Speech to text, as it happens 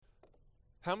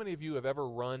How many of you have ever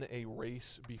run a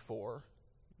race before?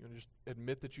 You want to just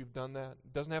admit that you've done that?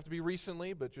 It doesn't have to be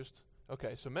recently, but just,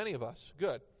 okay, so many of us.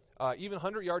 Good. Even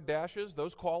 100-yard dashes,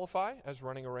 those qualify as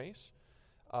running a race.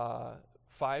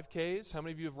 5Ks, how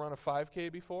many of you have run a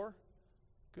 5K before?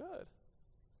 Good.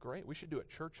 Great. We should do a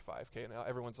church 5K now.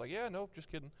 Everyone's like, yeah, no,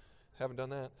 just kidding. Haven't done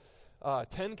that.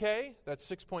 10K, that's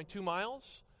 6.2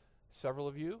 miles. Several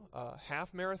of you.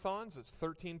 Half marathons, it's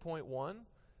 13.1.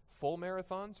 Full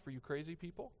marathons for you crazy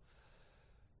people.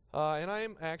 And I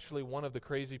am actually one of the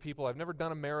crazy people. I've never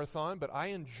done a marathon, but I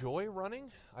enjoy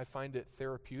running. I find it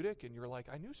therapeutic, and you're like,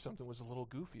 I knew something was a little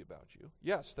goofy about you.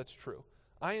 Yes, that's true.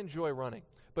 I enjoy running.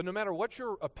 But no matter what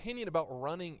your opinion about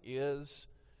running is,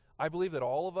 I believe that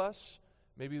all of us,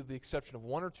 maybe with the exception of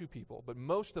one or two people, but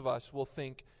most of us will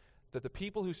think that the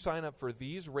people who sign up for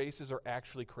these races are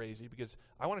actually crazy, because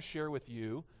I want to share with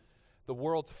you the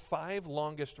world's 5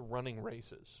 longest running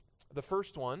races. The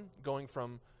first one, going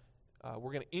from,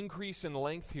 we're going to increase in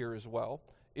length here as well,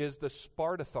 is the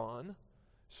Spartathlon.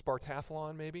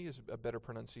 Spartathlon maybe is a better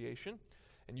pronunciation.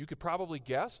 And you could probably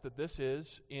guess that this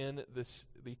is in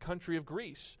the country of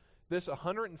Greece. This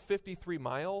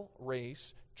 153-mile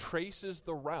race traces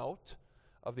the route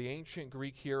of the ancient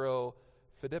Greek hero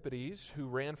Phidippides, who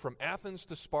ran from Athens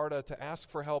to Sparta to ask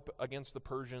for help against the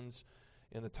Persians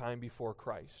in the time before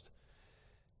Christ.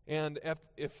 And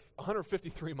if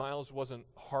 153 miles wasn't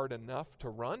hard enough to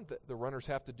run, the runners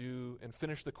have to do and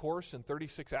finish the course in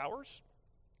 36 hours,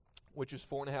 which is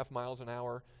 4.5 miles an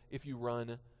hour if you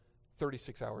run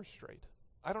 36 hours straight.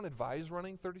 I don't advise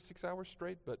running 36 hours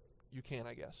straight, but you can,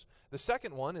 I guess. The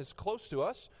second one is close to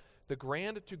us. The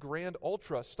Grand to Grand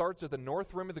Ultra starts at the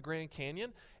north rim of the Grand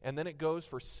Canyon, and then it goes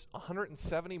for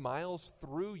 170 miles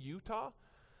through Utah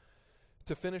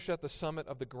to finish at the summit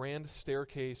of the Grand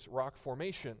Staircase Rock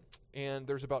Formation. And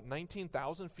there's about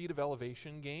 19,000 feet of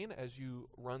elevation gain as you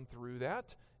run through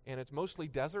that. And it's mostly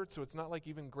desert, so it's not like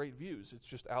even great views. It's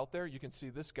just out there. You can see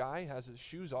this guy has his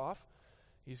shoes off.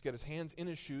 He's got his hands in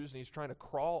his shoes, and he's trying to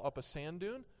crawl up a sand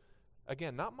dune.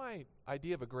 Again, not my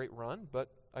idea of a great run, but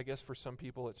I guess for some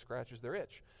people it scratches their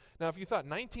itch. Now, if you thought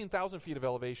 19,000 feet of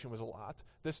elevation was a lot,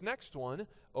 this next one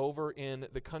over in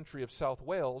the country of South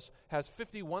Wales has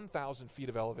 51,000 feet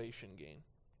of elevation gain.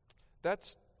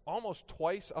 That's almost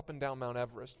twice up and down Mount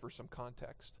Everest for some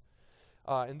context.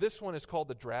 And this one is called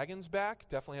the Dragon's Back.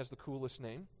 Definitely has the coolest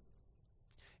name.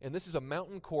 And this is a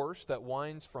mountain course that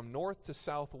winds from north to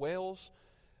South Wales,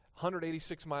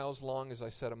 186 miles long, as I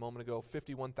said a moment ago,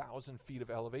 51,000 feet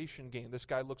of elevation gain. This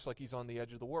guy looks like he's on the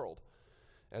edge of the world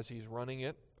as he's running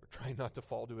it, trying not to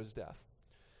fall to his death.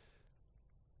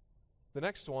 The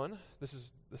next one, this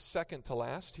is the second to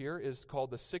last here, is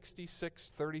called the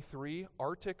 6633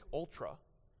 Arctic Ultra.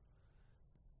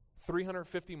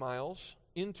 350 miles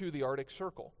into the Arctic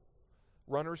Circle.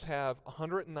 Runners have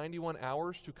 191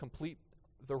 hours to complete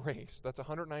the race. That's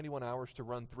 191 hours to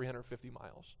run 350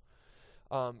 miles.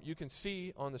 You can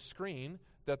see on the screen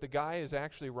that the guy is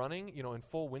actually running, in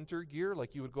full winter gear,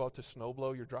 like you would go out to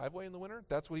snowblow your driveway in the winter.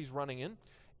 That's what he's running in.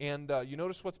 And you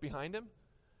notice what's behind him?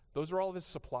 Those are all of his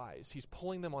supplies. He's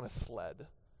pulling them on a sled.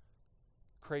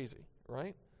 Crazy,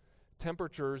 right?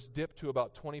 Temperatures dip to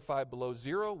about 25 below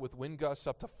zero with wind gusts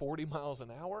up to 40 miles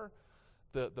an hour.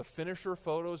 The finisher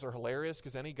photos are hilarious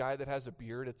because any guy that has a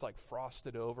beard, it's like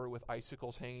frosted over with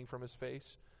icicles hanging from his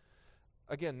face.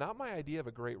 Again, not my idea of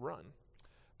a great run.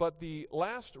 But the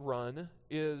last run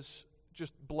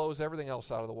just blows everything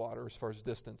else out of the water as far as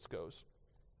distance goes.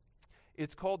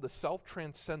 It's called the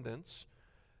Self-Transcendence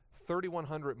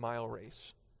 3,100-mile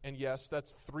race. And yes,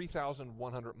 that's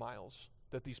 3,100 miles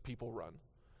that these people run.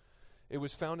 It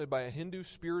was founded by a Hindu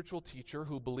spiritual teacher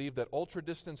who believed that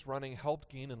ultra-distance running helped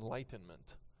gain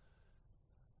enlightenment.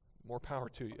 More power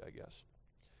to you, I guess.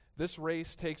 This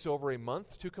race takes over a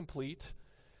month to complete.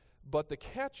 But the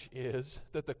catch is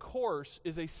that the course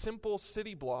is a simple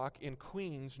city block in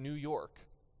Queens, New York.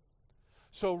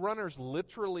 So runners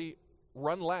literally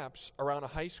run laps around a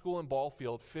high school and ball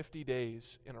field 50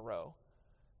 days in a row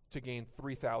to gain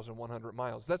 3,100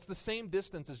 miles. That's the same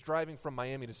distance as driving from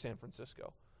Miami to San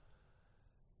Francisco.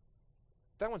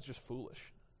 That one's just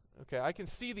foolish. Okay, I can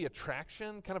see the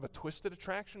attraction, kind of a twisted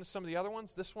attraction to some of the other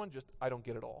ones. This one, I don't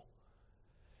get it all.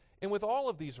 And with all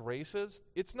of these races,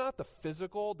 it's not the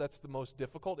physical that's the most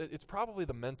difficult. It's probably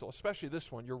the mental, especially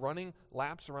this one. You're running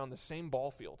laps around the same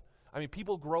ball field. I mean,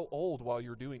 people grow old while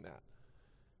you're doing that.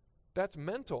 That's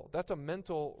mental. That's a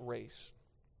mental race.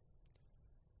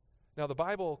 Now, the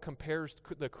Bible compares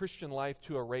the Christian life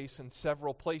to a race in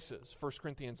several places. 1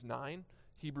 Corinthians 9,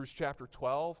 Hebrews chapter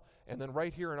 12, and then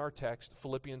right here in our text,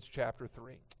 Philippians chapter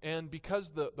 3. And because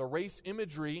the race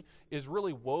imagery is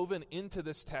really woven into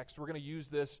this text, we're going to use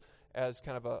this as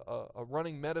kind of a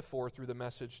running metaphor through the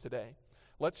message today.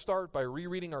 Let's start by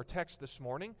rereading our text this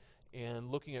morning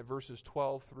and looking at verses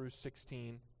 12 through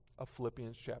 16 of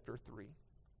Philippians chapter 3.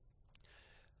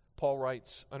 Paul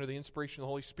writes, under the inspiration of the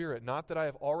Holy Spirit, "Not that I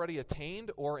have already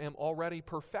attained or am already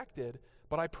perfected,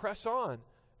 but I press on,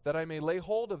 that I may lay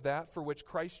hold of that for which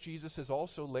Christ Jesus has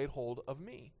also laid hold of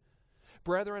me.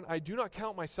 Brethren, I do not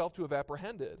count myself to have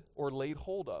apprehended or laid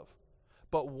hold of,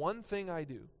 but one thing I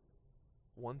do,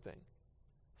 one thing,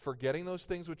 forgetting those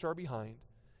things which are behind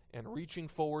and reaching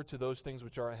forward to those things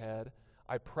which are ahead,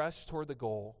 I press toward the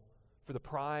goal for the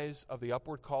prize of the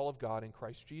upward call of God in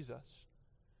Christ Jesus.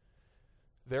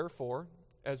 Therefore,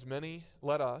 as many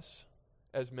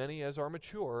as are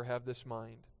mature, have this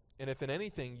mind. And if in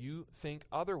anything you think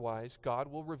otherwise, God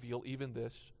will reveal even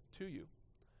this to you.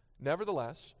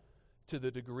 Nevertheless, to the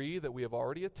degree that we have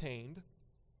already attained,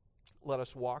 let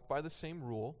us walk by the same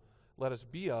rule. Let us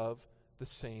be of the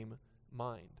same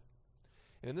mind."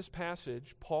 And in this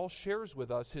passage, Paul shares with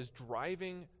us his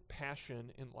driving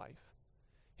passion in life,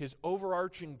 his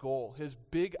overarching goal, his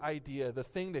big idea, the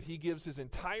thing that he gives his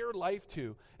entire life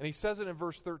to. And he says it in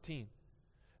verse 13,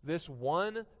 "This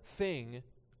one thing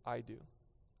I do."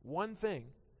 One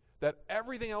thing that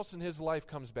everything else in his life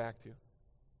comes back to.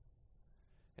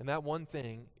 And that one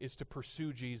thing is to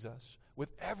pursue Jesus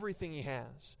with everything he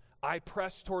has. I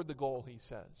press toward the goal, he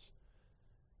says.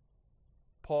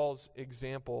 Paul's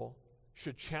example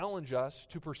should challenge us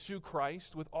to pursue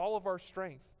Christ with all of our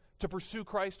strength, to pursue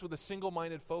Christ with a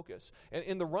single-minded focus. And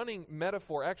in the running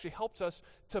metaphor actually helps us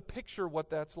to picture what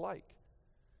that's like.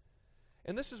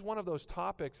 And this is one of those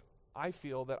topics I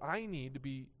feel that I need to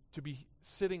be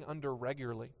sitting under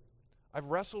regularly. I've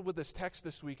wrestled with this text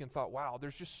this week and thought, wow,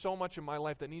 there's just so much in my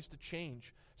life that needs to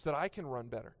change so that I can run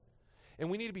better. And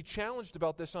we need to be challenged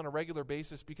about this on a regular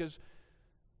basis because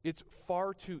it's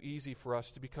far too easy for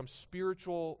us to become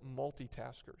spiritual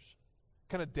multitaskers,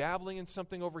 kind of dabbling in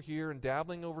something over here and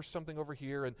dabbling over something over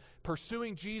here and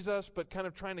pursuing Jesus, but kind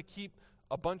of trying to keep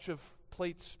a bunch of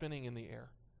plates spinning in the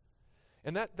air.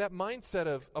 And that mindset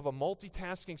of a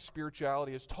multitasking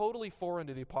spirituality is totally foreign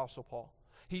to the Apostle Paul.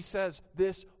 He says,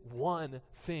 "This one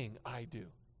thing I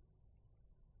do."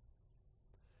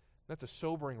 That's a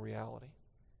sobering reality.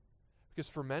 Because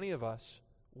for many of us,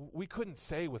 we couldn't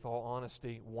say with all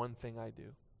honesty, "One thing I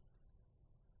do."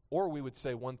 Or we would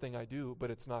say, "One thing I do," but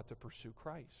it's not to pursue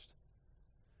Christ.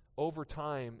 Over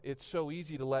time, it's so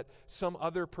easy to let some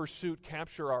other pursuit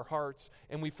capture our hearts,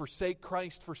 and we forsake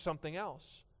Christ for something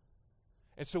else.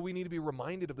 And so we need to be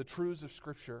reminded of the truths of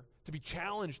Scripture, to be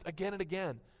challenged again and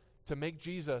again to make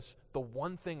Jesus the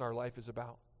one thing our life is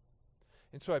about.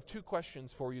 And so I have two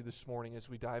questions for you this morning as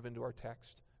we dive into our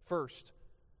text. First,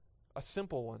 a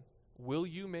simple one. Will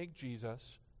you make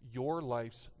Jesus your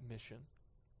life's mission?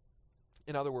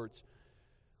 In other words,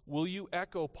 will you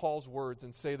echo Paul's words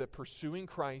and say that pursuing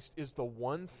Christ is the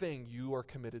one thing you are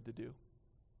committed to do?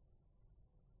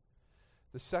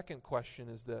 The second question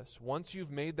is this. Once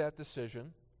you've made that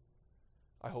decision,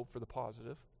 I hope for the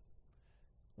positive,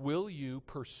 will you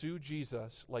pursue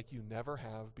Jesus like you never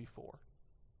have before?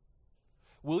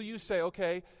 Will you say,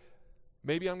 okay,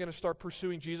 maybe I'm going to start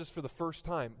pursuing Jesus for the first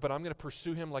time, but I'm going to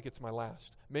pursue him like it's my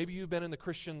last. Maybe you've been in the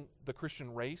Christian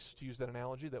race, to use that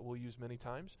analogy that we'll use many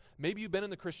times. Maybe you've been in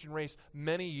the Christian race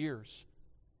many years.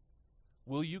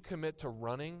 Will you commit to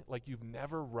running like you've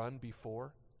never run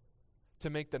before? To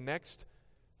make the next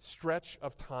stretch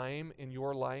of time in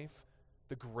your life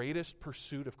the greatest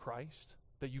pursuit of Christ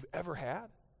that you've ever had?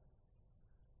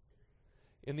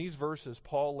 In these verses,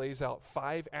 Paul lays out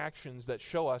 5 actions that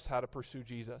show us how to pursue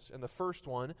Jesus. And the first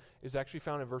one is actually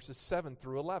found in verses 7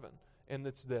 through 11. And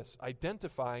it's this: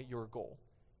 identify your goal.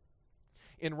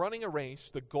 In running a race,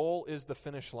 the goal is the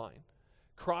finish line.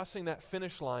 Crossing that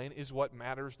finish line is what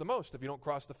matters the most. If you don't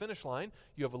cross the finish line,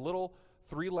 you have a little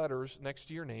 3 letters next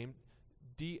to your name,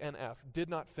 DNF, did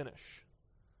not finish.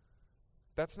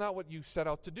 That's not what you set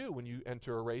out to do when you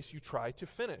enter a race. You try to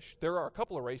finish. There are a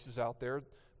couple of races out there.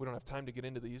 We don't have time to get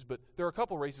into these, but there are a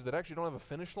couple of races that actually don't have a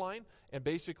finish line, and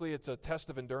basically it's a test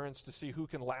of endurance to see who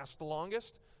can last the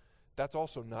longest. That's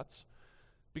also nuts.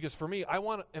 Because for me, I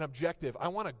want an objective. I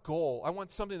want a goal. I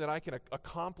want something that I can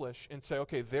accomplish and say,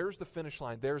 okay, there's the finish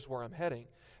line. There's where I'm heading.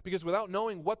 Because without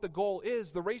knowing what the goal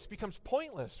is, the race becomes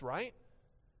pointless, right?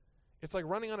 It's like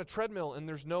running on a treadmill and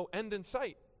there's no end in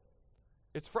sight.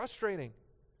 It's frustrating.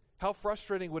 How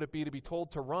frustrating would it be to be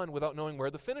told to run without knowing where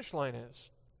the finish line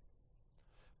is?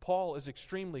 Paul is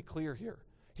extremely clear here.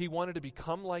 He wanted to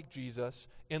become like Jesus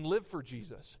and live for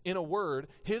Jesus. In a word,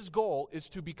 his goal is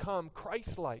to become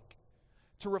Christ-like,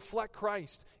 to reflect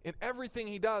Christ in everything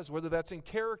he does, whether that's in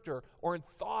character or in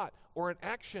thought or in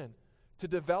action, to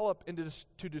develop and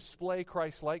to display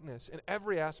Christ-likeness in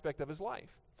every aspect of his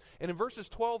life. And in verses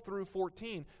 12 through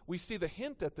 14, we see the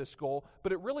hint at this goal,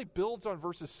 but it really builds on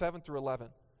verses 7 through 11,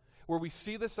 where we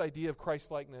see this idea of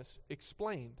Christ-likeness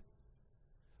explained.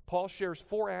 Paul shares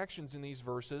 4 actions in these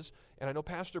verses, and I know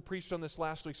Pastor preached on this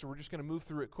last week, so we're just going to move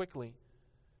through it quickly.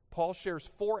 Paul shares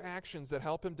 4 actions that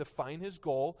help him define his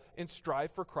goal and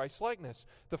strive for Christ-likeness.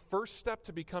 The first step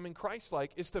to becoming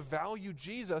Christ-like is to value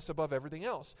Jesus above everything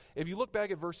else. If you look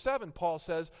back at verse 7, Paul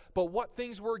says, "But what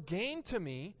things were gain to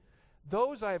me,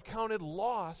 those I have counted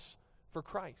loss for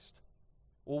Christ."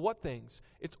 Well, what things?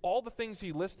 It's all the things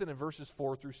he listed in verses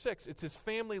 4 through 6. It's his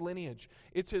family lineage.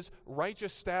 It's his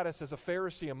righteous status as a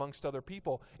Pharisee amongst other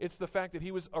people. It's the fact that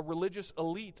he was a religious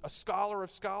elite, a scholar of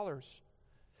scholars.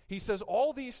 He says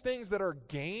all these things that are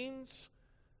gains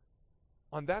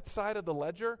on that side of the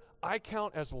ledger, I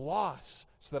count as loss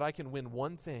so that I can win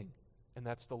one thing, and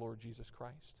that's the Lord Jesus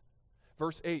Christ.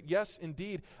 Verse 8, "Yes,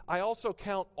 indeed, I also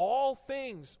count all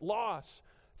things loss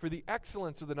for the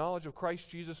excellence of the knowledge of Christ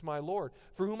Jesus my Lord,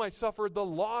 for whom I suffered the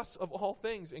loss of all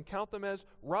things, and count them as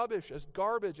rubbish, as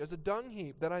garbage, as a dung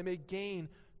heap, that I may gain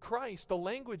Christ." The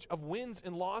language of wins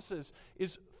and losses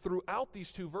is throughout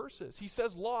these 2 verses. He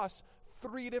says loss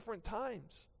 3 different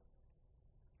times.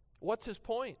 What's his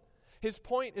point? His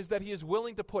point is that he is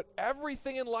willing to put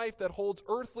everything in life that holds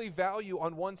earthly value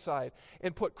on one side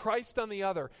and put Christ on the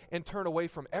other, and turn away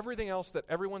from everything else that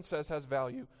everyone says has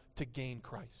value to gain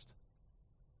Christ.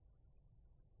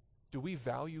 Do we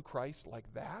value Christ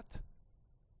like that?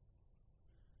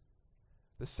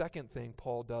 The second thing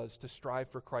Paul does to strive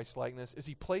for Christ-likeness is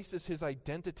he places his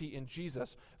identity in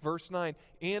Jesus. Verse 9,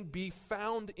 "And be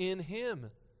found in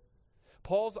him."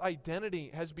 Paul's identity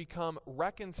has become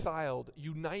reconciled,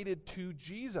 united to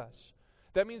Jesus.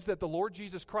 That means that the Lord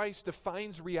Jesus Christ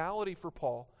defines reality for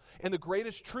Paul. And the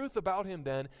greatest truth about him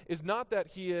then is not that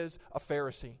he is a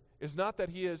Pharisee, is not that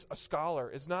he is a scholar,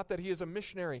 is not that he is a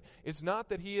missionary, is not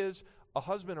that he is a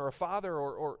husband or a father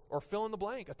or fill in the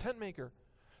blank, a tent maker.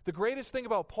 The greatest thing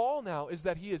about Paul now is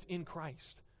that he is in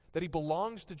Christ, that he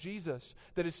belongs to Jesus,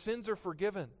 that his sins are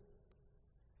forgiven,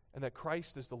 and that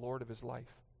Christ is the Lord of his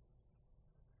life.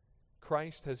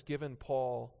 Christ has given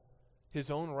Paul his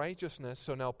own righteousness,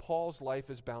 so now Paul's life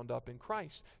is bound up in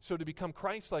Christ. So to become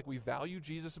Christ-like, we value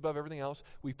Jesus above everything else,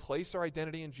 we place our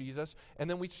identity in Jesus, and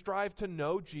then we strive to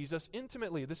know Jesus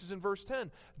intimately. This is in verse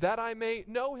 10. "That I may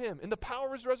know him in the power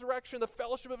of his resurrection, the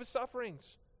fellowship of his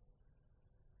sufferings."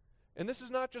 And this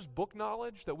is not just book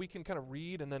knowledge that we can kind of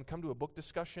read and then come to a book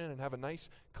discussion and have a nice,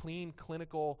 clean,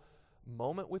 clinical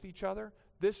moment with each other.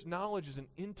 This knowledge is an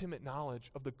intimate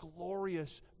knowledge of the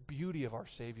glorious beauty of our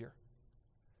Savior.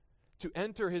 To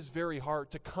enter his very heart,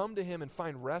 to come to him and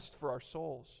find rest for our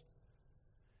souls.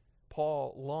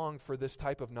 Paul longed for this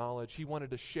type of knowledge. He wanted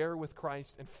to share with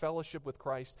Christ and fellowship with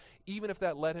Christ, even if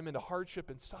that led him into hardship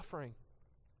and suffering.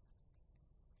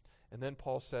 And then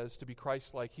Paul says, to be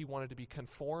Christ-like, he wanted to be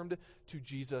conformed to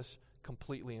Jesus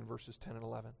completely in verses 10 and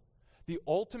 11. The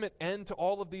ultimate end to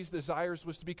all of these desires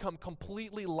was to become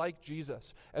completely like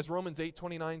Jesus, as Romans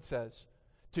 8:29 says,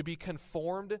 to be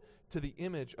conformed to the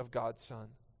image of God's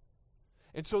Son.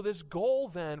 And so this goal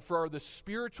then for the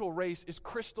spiritual race is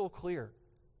crystal clear.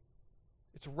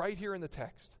 It's right here in the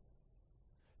text.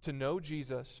 To know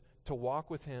Jesus, to walk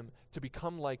with him, to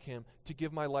become like him, to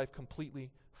give my life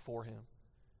completely for him.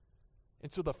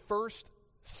 And so the first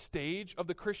stage of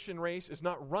the Christian race is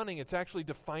not running, it's actually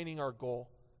defining our goal.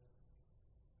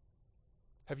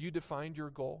 Have you defined your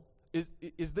goal? Is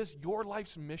this your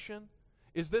life's mission?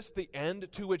 Is this the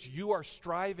end to which you are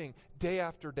striving day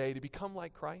after day to become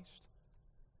like Christ?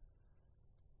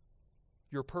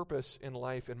 Your purpose in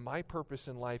life and my purpose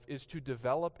in life is to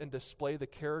develop and display the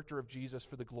character of Jesus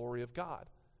for the glory of God.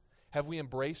 Have we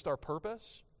embraced our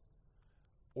purpose?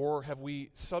 Or have we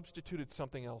substituted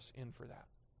something else in for that?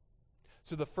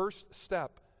 So the first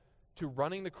step to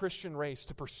running the Christian race,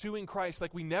 to pursuing Christ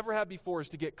like we never have before, is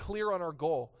to get clear on our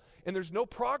goal. And there's no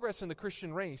progress in the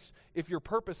Christian race if your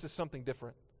purpose is something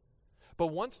different. But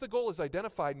once the goal is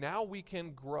identified, now we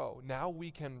can grow, now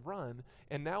we can run,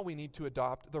 and now we need to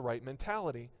adopt the right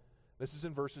mentality. This is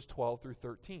in verses 12 through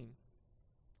 13.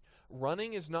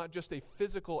 Running is not just a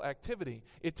physical activity.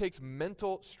 It takes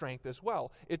mental strength as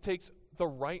well. It takes the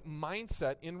right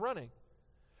mindset in running.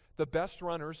 The best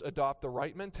runners adopt the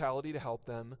right mentality to help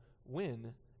them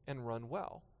win and run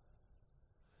well.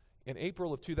 In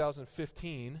April of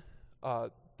 2015,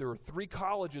 there were 3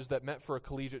 colleges that met for a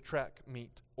collegiate track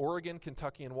meet: Oregon,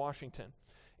 Kentucky, and Washington.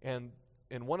 And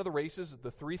in one of the races,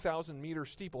 the 3,000-meter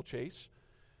steeplechase,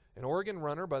 an Oregon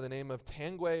runner by the name of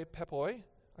Tanguy Pepoy,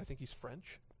 I think he's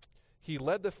French, he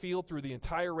led the field through the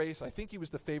entire race. I think he was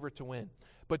the favorite to win.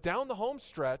 But down the home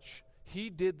stretch,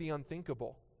 he did the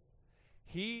unthinkable.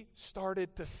 He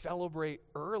started to celebrate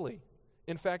early.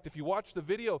 In fact, if you watch the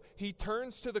video, he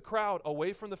turns to the crowd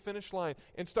away from the finish line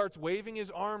and starts waving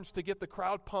his arms to get the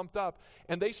crowd pumped up.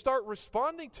 And they start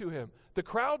responding to him. The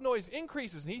crowd noise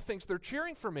increases, and he thinks they're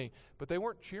cheering for me. But they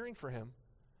weren't cheering for him.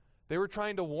 They were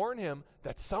trying to warn him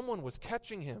that someone was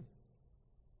catching him.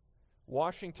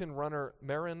 Washington runner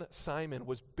Marin Simon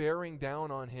was bearing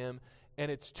down on him, and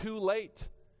it's too late.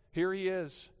 Here he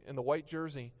is in the white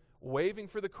jersey, waving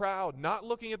for the crowd, not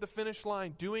looking at the finish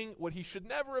line, doing what he should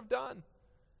never have done.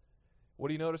 What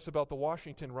do you notice about the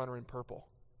Washington runner in purple?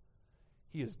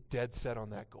 He is dead set on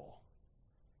that goal.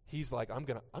 He's like, I'm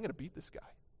gonna beat this guy.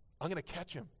 I'm gonna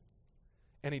catch him.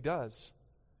 And he does.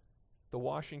 The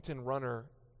Washington runner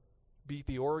beat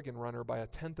the Oregon runner by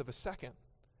 1/10 of a second.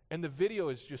 And the video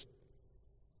is just,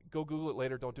 go Google it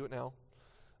later, don't do it now.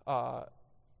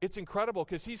 It's incredible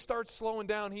because he starts slowing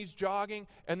down, he's jogging,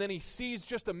 and then he sees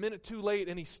just a minute too late,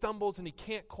 and he stumbles, and he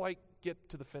can't quite get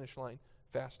to the finish line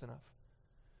fast enough.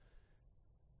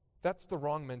 That's the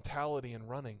wrong mentality in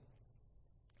running.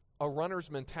 A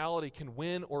runner's mentality can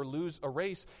win or lose a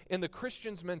race, and the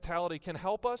Christian's mentality can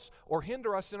help us or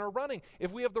hinder us in our running.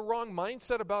 If we have the wrong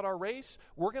mindset about our race,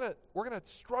 we're gonna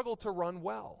struggle to run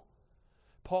well.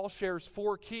 Paul shares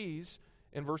 4 keys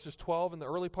in verses 12 and the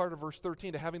early part of verse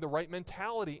 13 to having the right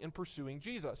mentality in pursuing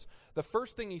Jesus. The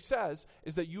first thing he says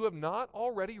is that you have not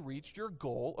already reached your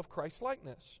goal of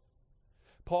Christ-likeness.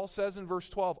 Paul says in verse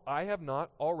 12, I have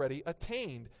not already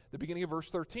attained. The beginning of verse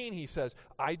 13, he says,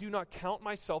 I do not count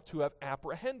myself to have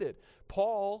apprehended.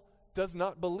 Paul does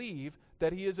not believe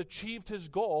that he has achieved his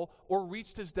goal or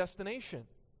reached his destination.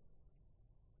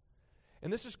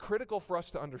 And this is critical for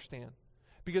us to understand.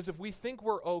 Because if we think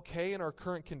we're okay in our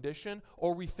current condition,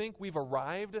 or we think we've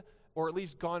arrived, or at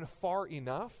least gone far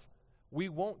enough, we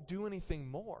won't do anything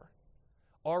more.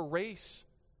 Our race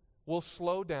will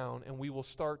slow down and we will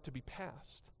start to be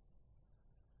passed.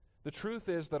 The truth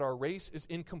is that our race is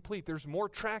incomplete. There's more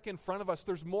track in front of us.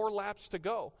 There's more laps to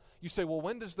go. You say, well,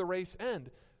 when does the race end?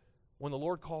 When the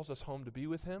Lord calls us home to be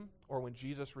with him, or when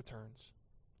Jesus returns.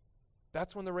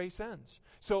 That's when the race ends.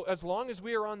 So as long as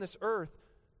we are on this earth,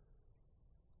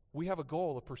 we have a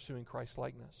goal of pursuing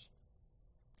Christ-likeness.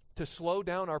 To slow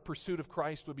down our pursuit of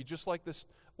Christ would be just like this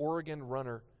Oregon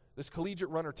runner, this collegiate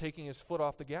runner taking his foot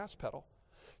off the gas pedal.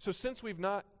 So since we've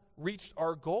not reached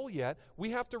our goal yet,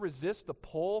 we have to resist the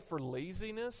pull for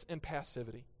laziness and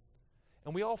passivity.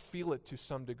 And we all feel it to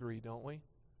some degree, don't we?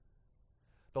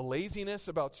 The laziness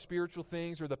about spiritual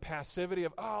things, or the passivity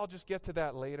of, I'll just get to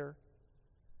that later.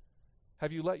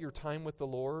 Have you let your time with the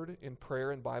Lord in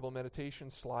prayer and Bible meditation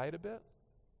slide a bit?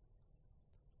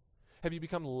 Have you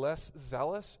become less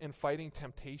zealous in fighting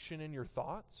temptation in your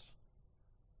thoughts?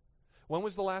 When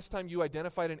was the last time you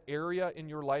identified an area in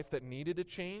your life that needed to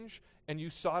change, and you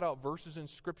sought out verses in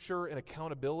Scripture and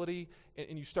accountability,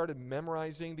 and you started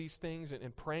memorizing these things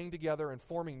and praying together and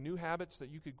forming new habits that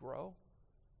you could grow?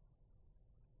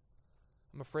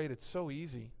 I'm afraid it's so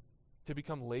easy to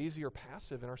become lazy or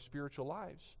passive in our spiritual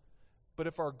lives. But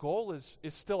if our goal is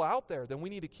still out there, then we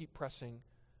need to keep pressing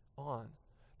on.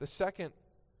 The second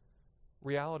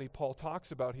reality Paul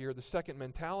talks about here, the second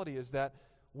mentality, is that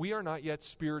we are not yet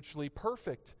spiritually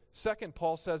perfect. Second,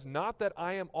 Paul says, not that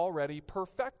I am already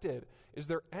perfected. Is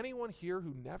there anyone here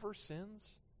who never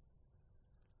sins?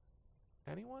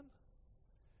 Anyone?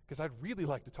 Because I'd really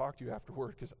like to talk to you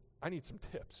afterward, because I need some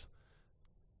tips.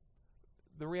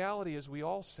 The reality is we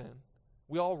all sin.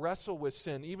 We all wrestle with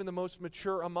sin, even the most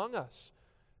mature among us.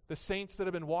 The saints that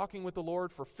have been walking with the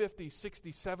Lord for 50,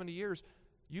 60, 70 years,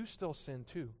 you still sin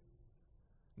too.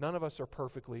 None of us are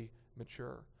perfectly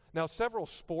mature. Now, several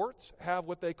sports have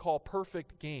what they call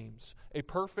perfect games. A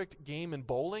perfect game in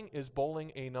bowling is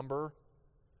bowling a number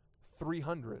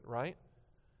 300, right?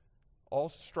 All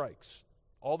strikes.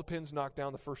 All the pins knocked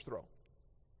down the first throw.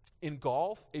 In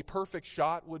golf, a perfect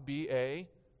shot would be a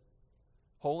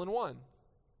hole-in-one.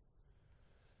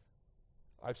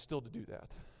 I've still to do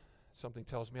that. Something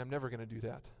tells me I'm never going to do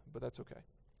that, but that's okay.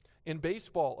 In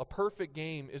baseball, a perfect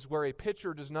game is where a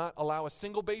pitcher does not allow a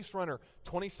single base runner.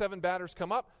 27 batters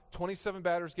come up, 27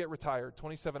 batters get retired,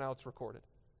 27 outs recorded.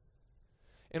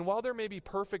 And while there may be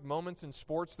perfect moments in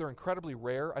sports, they're incredibly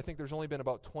rare. I think there's only been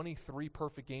about 23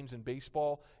 perfect games in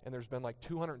baseball, and there's been like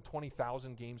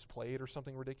 220,000 games played or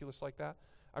something ridiculous like that.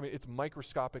 I mean, it's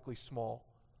microscopically small.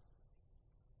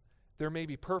 There may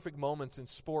be perfect moments in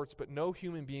sports, but no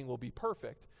human being will be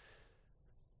perfect.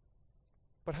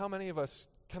 But how many of us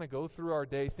kind of go through our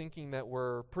day thinking that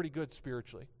we're pretty good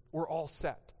spiritually? We're all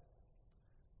set.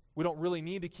 We don't really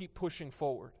need to keep pushing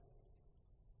forward.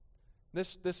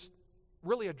 This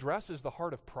really addresses the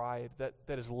heart of pride that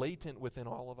is latent within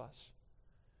all of us.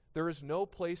 There is no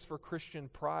place for Christian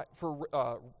pride,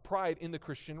 pride in the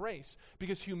Christian race,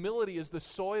 because humility is the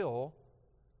soil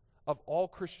of all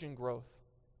Christian growth.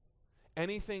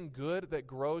 Anything good that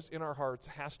grows in our hearts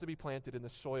has to be planted in the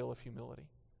soil of humility.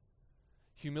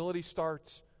 Humility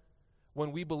starts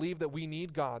when we believe that we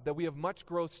need God, that we have much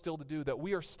growth still to do, that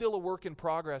we are still a work in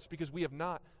progress because we have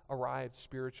not arrived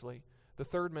spiritually. The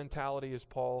third mentality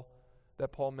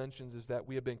that Paul mentions is that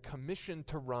we have been commissioned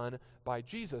to run by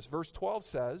Jesus. Verse 12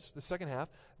 says, the second half,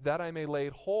 that I may lay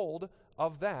hold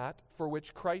of that for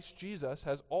which Christ Jesus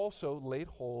has also laid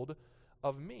hold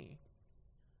of me.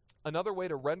 Another way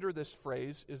to render this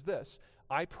phrase is this: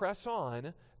 I press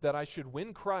on that I should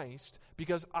win Christ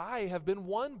because I have been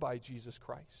won by Jesus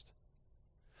Christ.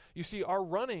 You see, our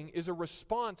running is a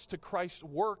response to Christ's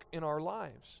work in our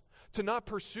lives. To not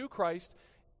pursue Christ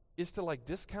is to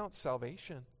discount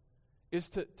salvation, is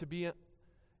to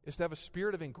have a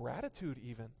spirit of ingratitude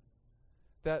even,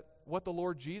 that what the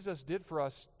Lord Jesus did for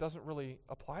us doesn't really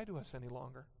apply to us any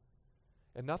longer.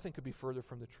 And nothing could be further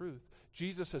from the truth.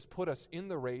 Jesus has put us in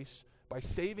the race by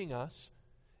saving us,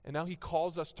 and now he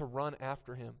calls us to run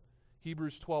after him.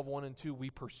 Hebrews 12:1 and 2, we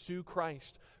pursue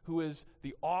Christ, who is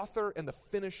the author and the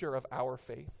finisher of our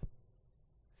faith.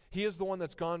 He is the one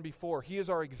that's gone before. He is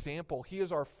our example. He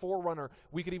is our forerunner.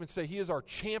 We could even say he is our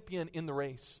champion in the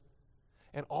race.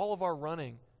 And all of our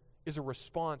running is a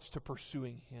response to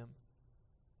pursuing him.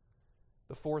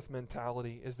 The fourth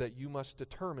mentality is that you must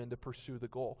determine to pursue the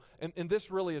goal. And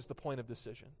this really is the point of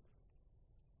decision.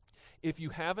 If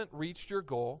you haven't reached your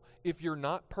goal, if you're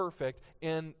not perfect,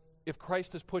 and if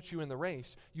Christ has put you in the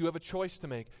race, you have a choice to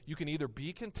make. You can either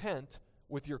be content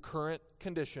with your current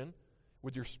condition,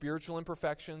 with your spiritual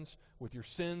imperfections, with your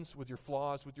sins, with your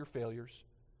flaws, with your failures,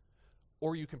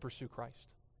 or you can pursue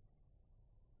Christ.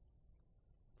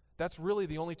 That's really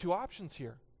the only two options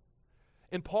here.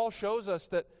 And Paul shows us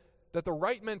that the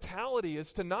right mentality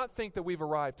is to not think that we've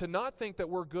arrived, to not think that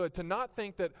we're good, to not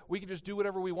think that we can just do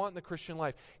whatever we want in the Christian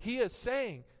life. He is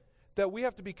saying that we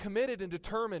have to be committed and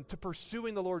determined to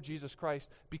pursuing the Lord Jesus Christ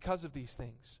because of these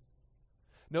things.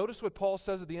 Notice what Paul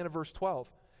says at the end of verse 12.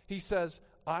 He says,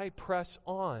 I press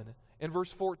on. In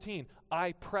verse 14,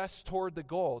 I press toward the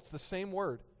goal. It's the same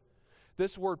word.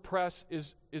 This word press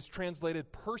is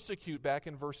translated persecute back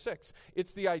in verse 6.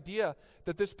 It's the idea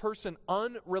that this person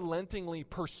unrelentingly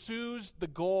pursues the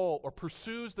goal or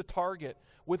pursues the target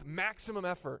with maximum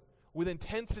effort, with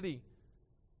intensity.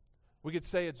 We could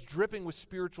say it's dripping with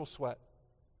spiritual sweat.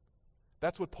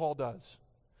 That's what Paul does.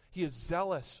 He is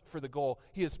zealous for the goal.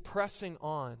 He is pressing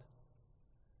on.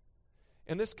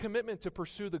 And this commitment to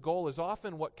pursue the goal is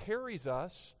often what carries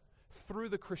us through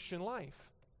the Christian life.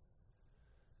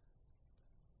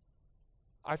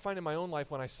 I find in my own life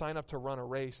when I sign up to run a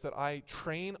race that I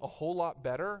train a whole lot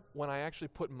better when I actually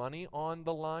put money on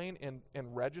the line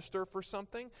and register for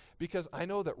something, because I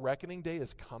know that reckoning day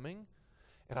is coming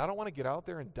and I don't want to get out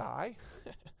there and die.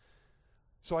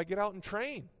 So I get out and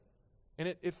train. And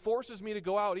it forces me to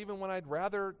go out even when I'd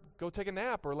rather go take a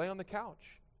nap or lay on the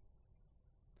couch.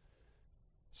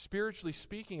 Spiritually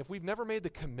speaking, if we've never made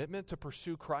the commitment to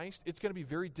pursue Christ, it's going to be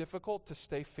very difficult to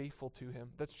stay faithful to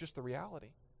him. That's just the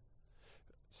reality.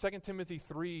 2 Timothy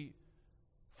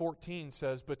 3:14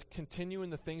 says, but continue in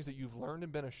the things that you've learned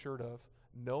and been assured of,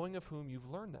 knowing of whom you've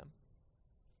learned them.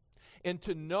 And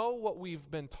to know what we've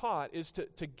been taught is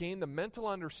to gain the mental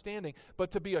understanding,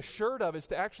 but to be assured of is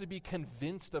to actually be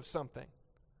convinced of something.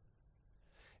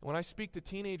 And when I speak to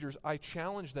teenagers, I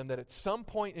challenge them that at some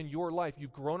point in your life,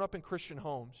 you've grown up in Christian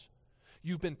homes,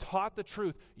 you've been taught the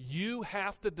truth, you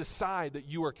have to decide that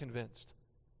you are convinced.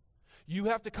 You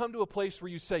have to come to a place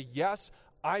where you say, yes,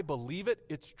 I believe it,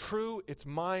 it's true, it's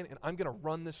mine, and I'm going to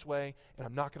run this way, and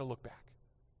I'm not going to look back.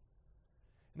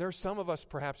 And there are some of us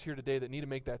perhaps here today that need to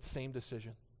make that same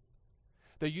decision.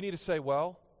 That you need to say,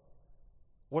 well,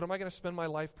 what am I going to spend my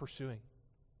life pursuing?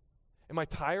 Am I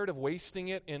tired of wasting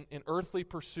it in earthly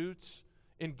pursuits,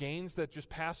 in gains that just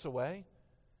pass away?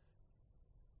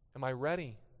 Am I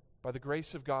ready, by the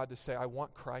grace of God, to say, I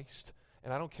want Christ,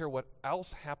 and I don't care what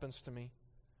else happens to me,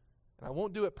 and I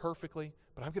won't do it perfectly,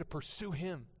 but I'm going to pursue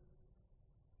him,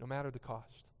 no matter the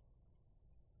cost.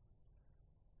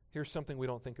 Here's something we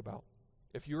don't think about.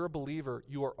 If you're a believer,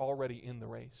 you are already in the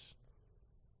race.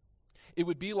 It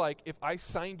would be like if I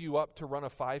signed you up to run a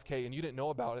 5K and you didn't know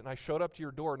about it, and I showed up to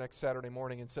your door next Saturday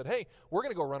morning and said, hey, we're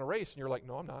going to go run a race. And you're like,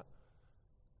 no, I'm not.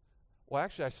 Well,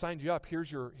 actually, I signed you up.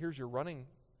 Here's your running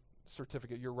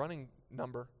certificate, your running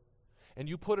number. And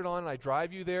you put it on, and I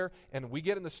drive you there, and we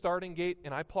get in the starting gate,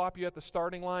 and I plop you at the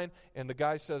starting line, and the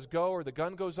guy says go, or the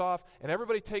gun goes off, and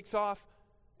everybody takes off,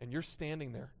 and you're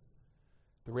standing there.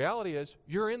 The reality is,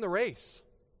 you're in the race.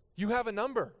 You have a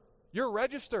number. You're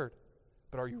registered.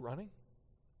 But are you running?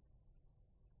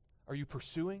 Are you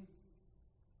pursuing?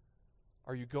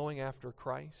 Are you going after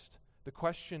Christ? The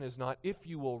question is not if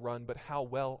you will run, but how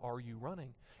well are you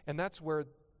running? And that's where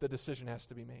the decision has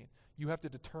to be made. You have to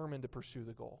determine to pursue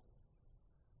the goal.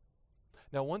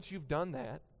 Now, once you've done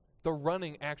that, the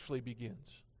running actually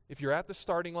begins. If you're at the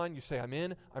starting line, you say, I'm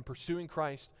in, I'm pursuing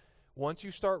Christ. Once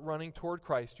you start running toward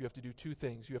Christ, you have to do two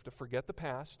things. You have to forget the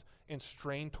past and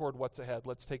strain toward what's ahead.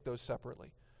 Let's take those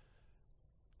separately.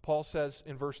 Paul says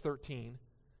in verse 13,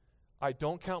 I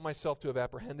don't count myself to have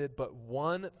apprehended, but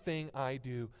one thing I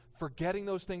do, forgetting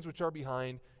those things which are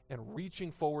behind and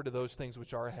reaching forward to those things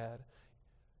which are ahead.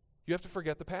 You have to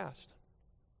forget the past.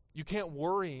 You can't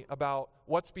worry about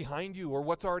what's behind you or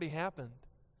what's already happened.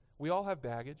 We all have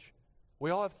baggage.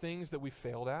 We all have things that we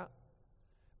failed at.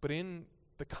 But in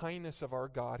the kindness of our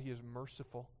God, He is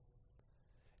merciful.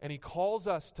 And He calls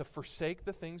us to forsake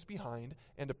the things behind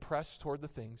and to press toward the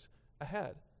things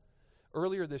ahead.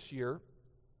 Earlier this year,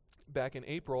 back in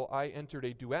April, I entered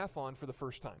a duathlon for the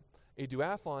first time. A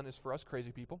duathlon is for us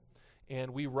crazy people.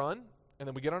 And we run, and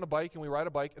then we get on a bike, and we ride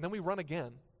a bike, and then we run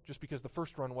again, just because the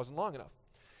first run wasn't long enough.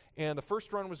 And the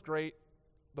first run was great.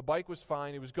 The bike was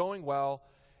fine. It was going well.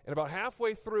 And about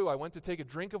halfway through, I went to take a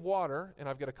drink of water, and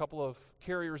I've got a couple of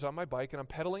carriers on my bike, and I'm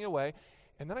pedaling away.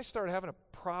 And then I started having a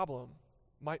problem.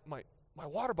 My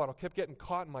water bottle kept getting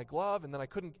caught in my glove, and then I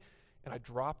couldn't, and I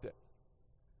dropped it.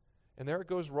 And there it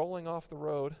goes rolling off the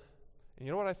road. And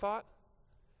you know what I thought?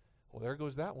 Well, there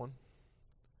goes that one.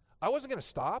 I wasn't going to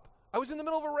stop. I was in the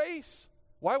middle of a race.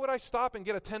 Why would I stop and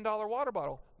get a $10 water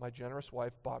bottle? My generous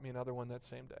wife bought me another one that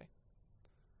same day.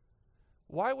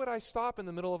 Why would I stop in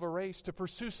the middle of a race to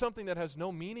pursue something that has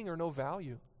no meaning or no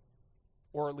value?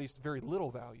 Or at least very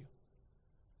little value.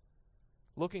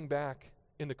 Looking back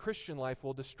in the Christian life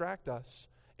will distract us.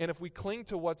 And if we cling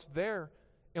to what's there,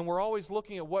 and we're always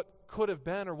looking at what could have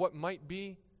been or what might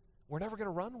be, we're never going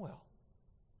to run well.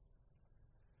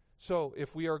 So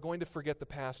if we are going to forget the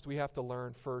past, we have to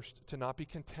learn first to not be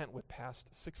content with past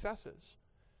successes.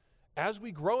 As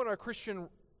we grow in our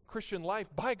Christian life,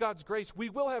 by God's grace, we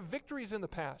will have victories in the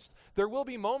past. There will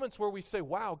be moments where we say,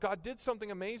 wow, God did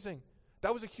something amazing.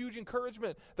 That was a huge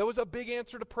encouragement. That was a big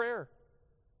answer to prayer.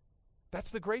 That's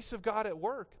the grace of God at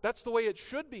work. That's the way it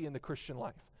should be in the Christian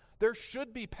life. There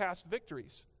should be past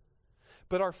victories.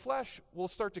 But our flesh will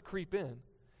start to creep in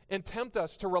and tempt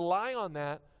us to rely on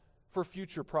that for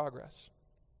future progress.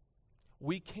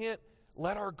 We can't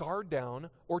let our guard down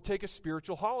or take a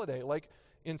spiritual holiday. Like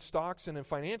in stocks and in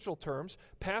financial terms,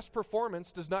 past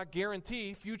performance does not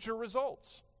guarantee future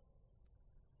results.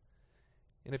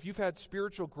 And if you've had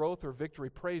spiritual growth or victory,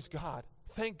 praise God.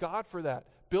 Thank God for that.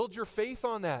 Build your faith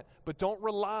on that, but don't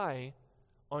rely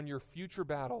on your future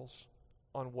battles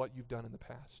on what you've done in the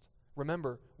past.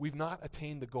 Remember, we've not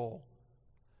attained the goal.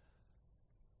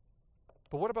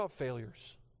 But what about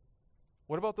failures?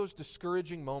 What about those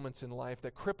discouraging moments in life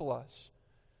that cripple us?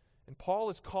 And Paul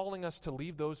is calling us to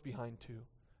leave those behind too,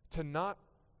 to not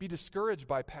be discouraged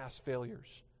by past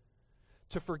failures.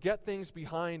 To forget things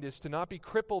behind is to not be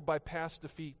crippled by past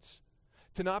defeats,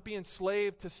 to not be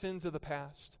enslaved to sins of the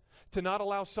past, to not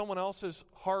allow someone else's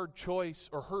hard choice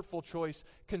or hurtful choice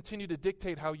continue to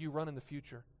dictate how you run in the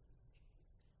future.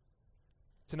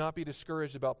 To not be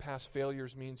discouraged about past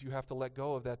failures means you have to let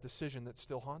go of that decision that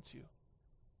still haunts you.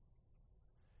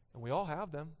 And we all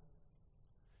have them.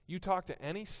 You talk to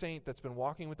any saint that's been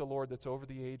walking with the Lord that's over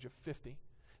the age of 50,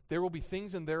 there will be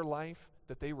things in their life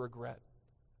that they regret,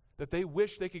 that they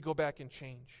wish they could go back and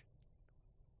change.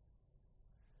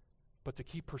 But to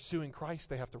keep pursuing Christ,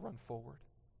 they have to run forward.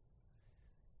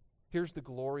 Here's the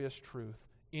glorious truth.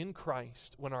 In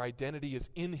Christ, when our identity is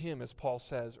in Him, as Paul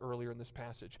says earlier in this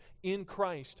passage, in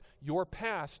Christ, your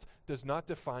past does not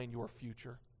define your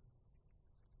future.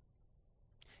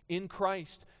 In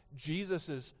Christ,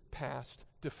 Jesus' past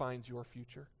defines your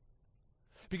future.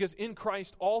 Because in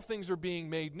Christ, all things are being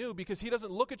made new, because He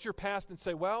doesn't look at your past and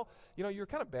say, well, you know, you're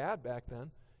kind of bad back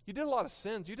then. You did a lot of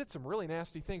sins. You did some really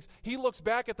nasty things. He looks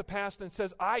back at the past and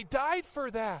says, I died for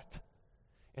that.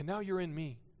 And now you're in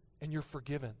me, and you're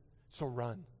forgiven. So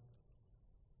run.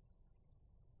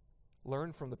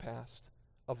 Learn from the past.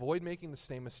 Avoid making the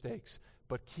same mistakes,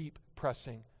 but keep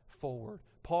pressing forward.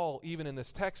 Paul, even in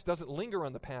this text, doesn't linger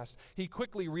on the past. He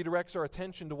quickly redirects our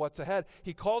attention to what's ahead.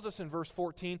 He calls us in verse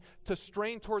 14 to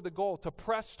strain toward the goal, to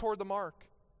press toward the mark.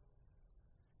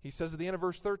 He says at the end of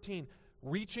verse 13,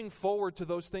 reaching forward to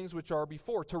those things which are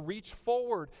before. To reach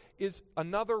forward is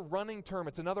another running term.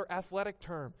 It's another athletic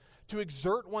term. To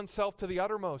exert oneself to the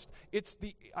uttermost. It's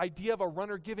the idea of a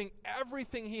runner giving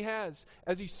everything he has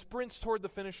as he sprints toward the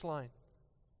finish line.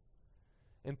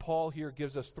 And Paul here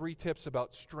gives us 3 tips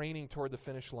about straining toward the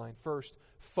finish line. First,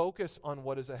 focus on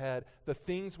what is ahead, the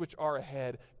things which are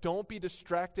ahead. Don't be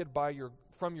distracted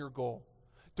from your goal.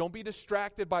 Don't be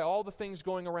distracted by all the things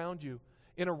going around you.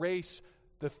 In a race,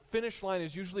 the finish line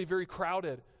is usually very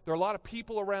crowded. There are a lot of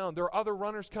people around. There are other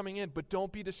runners coming in, but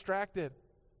don't be distracted.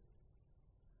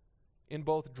 In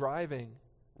both driving,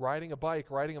 riding a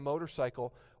bike, riding a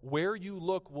motorcycle, where you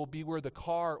look will be where the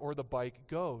car or the bike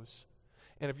goes.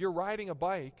 And if you're riding a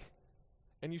bike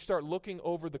and you start looking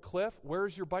over the cliff,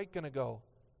 where's your bike going to go?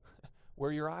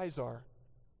 Where your eyes are.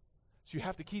 So you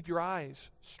have to keep your eyes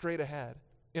straight ahead.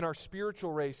 In our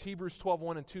spiritual race, Hebrews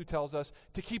 12:1 and 2 tells us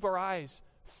to keep our eyes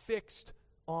fixed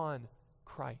on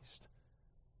Christ.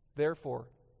 Therefore,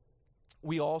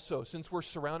 we also, since we're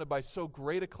surrounded by so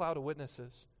great a cloud of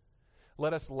witnesses,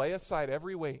 let us lay aside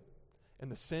every weight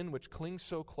and the sin which clings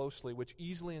so closely, which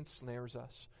easily ensnares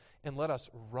us, and let us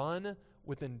run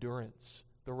with endurance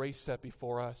the race set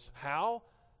before us. How?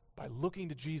 By looking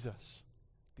to Jesus,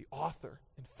 the author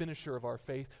and finisher of our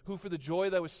faith, who for the joy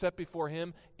that was set before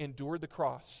him endured the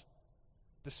cross,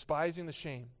 despising the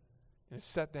shame, and is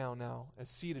set down now as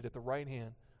seated at the right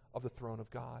hand of the throne of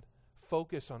God.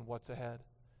 Focus on what's ahead.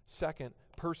 Second,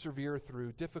 persevere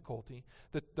through difficulty.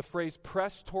 The phrase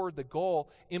press toward the goal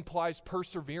implies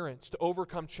perseverance to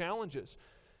overcome challenges.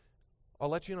 I'll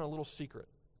let you know a little secret.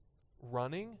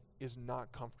 Running is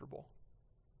not comfortable.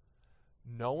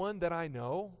 No one that I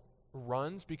know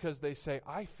runs because they say,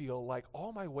 I feel like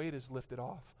all my weight is lifted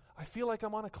off. I feel like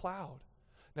I'm on a cloud.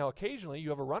 Now, occasionally you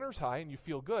have a runner's high and you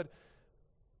feel good,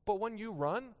 but when you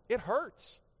run, it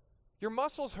hurts. Your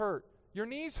muscles hurt. Your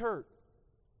knees hurt.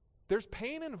 There's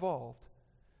pain involved,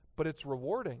 but it's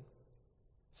rewarding.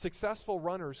 Successful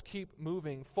runners keep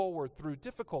moving forward through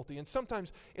difficulty. And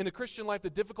sometimes in the Christian life, the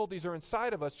difficulties are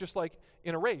inside of us, just like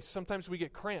in a race. Sometimes we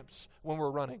get cramps when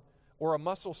we're running or a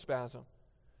muscle spasm.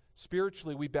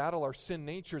 Spiritually, we battle our sin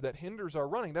nature that hinders our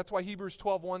running. That's why Hebrews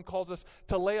 12:1 calls us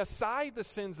to lay aside the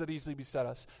sins that easily beset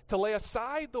us, to lay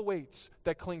aside the weights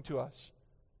that cling to us,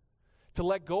 to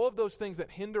let go of those things that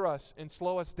hinder us and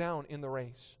slow us down in the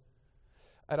race.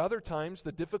 At other times,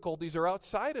 the difficulties are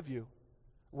outside of you.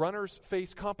 Runners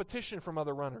face competition from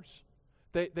other runners.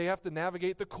 They have to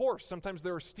navigate the course. Sometimes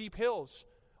there are steep hills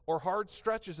or hard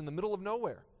stretches in the middle of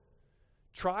nowhere.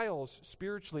 Trials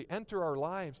spiritually enter our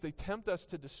lives. They tempt us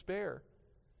to despair.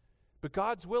 But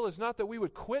God's will is not that we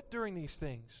would quit during these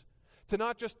things, to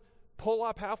not just pull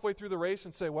up halfway through the race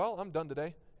and say, well, I'm done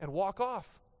today, and walk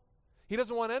off. He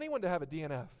doesn't want anyone to have a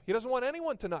DNF. He doesn't want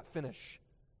anyone to not finish.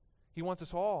 He wants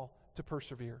us all to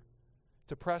persevere,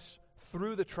 to press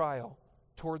through the trial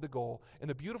toward the goal. And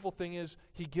the beautiful thing is,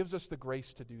 he gives us the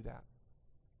grace to do that.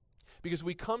 Because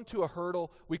we come to a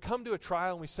hurdle, we come to a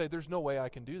trial, and we say, there's no way I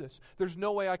can do this. There's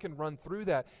no way I can run through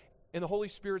that. And the Holy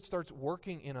Spirit starts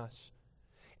working in us.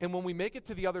 And when we make it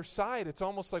to the other side, it's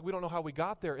almost like we don't know how we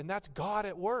got there. And that's God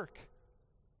at work.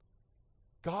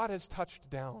 God has touched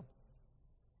down.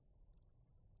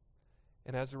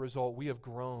 And as a result, we have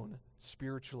grown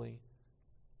spiritually.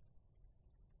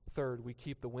 Third, we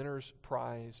keep the winner's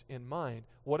prize in mind.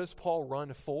 What does Paul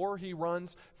run for? He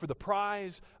runs for the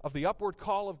prize of the upward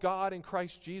call of God in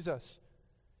Christ Jesus.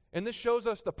 And this shows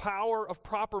us the power of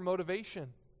proper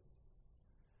motivation.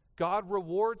 God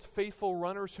rewards faithful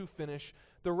runners who finish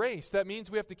the race. That means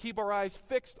we have to keep our eyes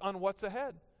fixed on what's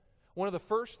ahead. One of the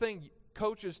first things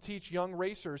coaches teach young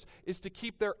racers is to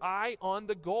keep their eye on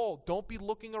the goal. Don't be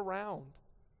looking around.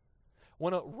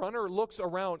 When a runner looks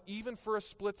around, even for a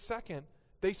split second,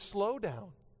 they slow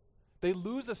down. They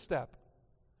lose a step.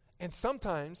 And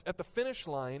sometimes at the finish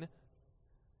line,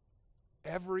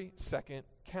 every second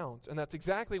counts. And that's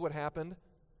exactly what happened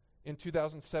in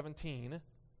 2017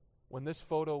 when this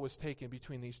photo was taken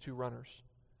between these two runners.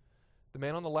 The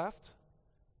man on the left,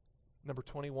 number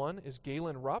 21, is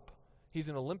Galen Rupp. He's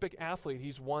an Olympic athlete.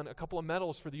 He's won a couple of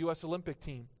medals for the U.S. Olympic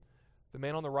team. The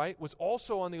man on the right was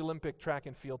also on the Olympic track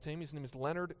and field team. His name is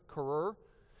Leonard Carrer.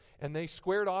 And they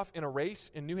squared off in a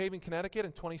race in New Haven, Connecticut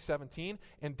in 2017.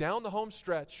 And down the home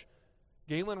stretch,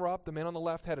 Galen Rupp, the man on the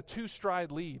left, had a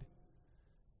 2-stride lead.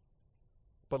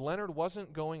 But Leonard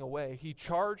wasn't going away. He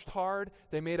charged hard.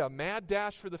 They made a mad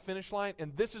dash for the finish line,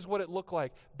 and this is what it looked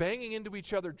like. Banging into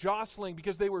each other, jostling,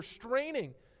 because they were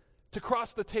straining to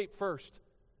cross the tape first.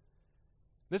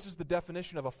 This is the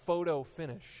definition of a photo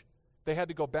finish. They had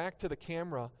to go back to the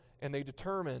camera, and they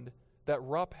determined that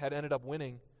Rupp had ended up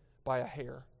winning by a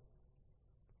hair.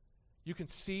 You can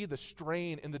see the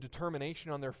strain and the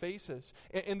determination on their faces.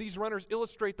 And these runners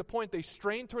illustrate the point. They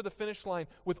strained toward the finish line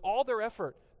with all their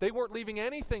effort. They weren't leaving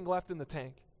anything left in the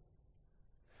tank.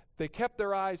 They kept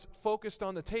their eyes focused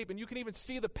on the tape, and you can even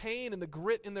see the pain and the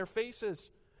grit in their faces.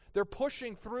 They're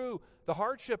pushing through the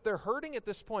hardship. They're hurting at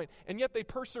this point, and yet they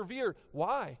persevered.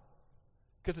 Why?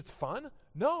 Because it's fun?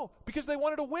 No, because they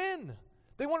wanted to win.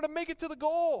 They wanted to make it to the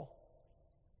goal.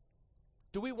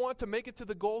 Do we want to make it to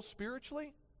the goal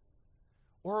spiritually?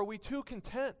 Or are we too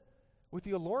content with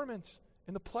the allurements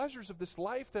and the pleasures of this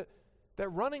life that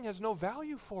running has no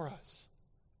value for us?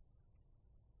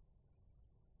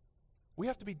 We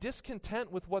have to be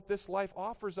discontent with what this life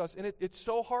offers us. And it's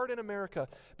so hard in America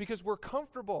because we're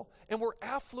comfortable and we're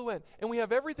affluent and we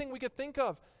have everything we could think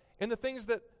of. And the things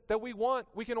that we want,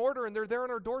 we can order, and they're there on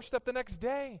our doorstep the next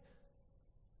day.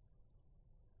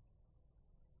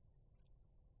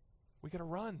 We got to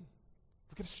run.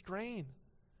 We got to strain.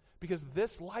 Because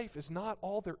this life is not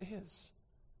all there is.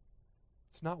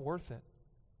 It's not worth it.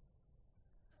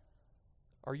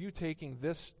 Are you taking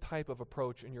this type of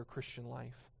approach in your Christian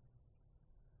life?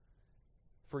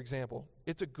 For example,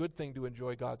 it's a good thing to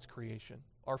enjoy God's creation.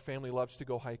 Our family loves to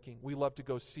go hiking. We love to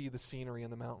go see the scenery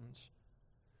in the mountains.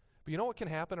 But you know what can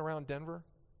happen around Denver?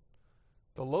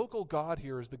 The local God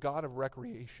here is the God of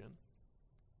recreation.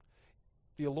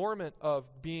 The allurement of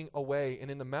being away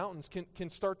and in the mountains can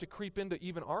start to creep into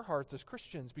even our hearts as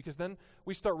Christians, because then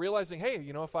we start realizing, hey,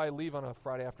 if I leave on a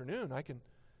Friday afternoon, I can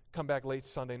come back late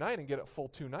Sunday night and get a full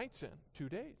 2 nights in, 2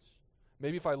 days.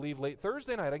 Maybe if I leave late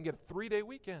Thursday night, I can get a 3-day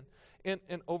weekend. And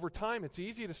over time, it's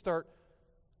easy to start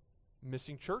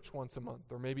missing church once a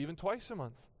month or maybe even twice a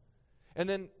month. And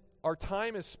then our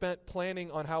time is spent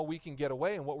planning on how we can get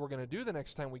away and what we're going to do the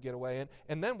next time we get away.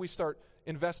 And then we start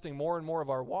investing more and more of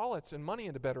our wallets and money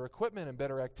into better equipment and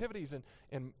better activities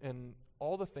and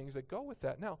all the things that go with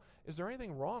that. Now, is there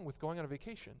anything wrong with going on a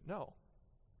vacation? No.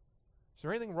 Is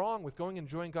there anything wrong with going and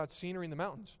enjoying God's scenery in the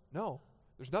mountains? No.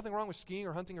 There's nothing wrong with skiing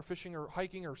or hunting or fishing or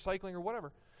hiking or cycling or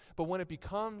whatever. But when it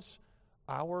becomes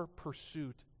our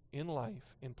pursuit in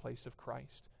life in place of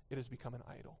Christ, it has become an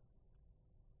idol.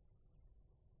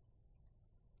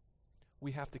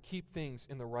 We have to keep things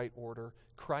in the right order.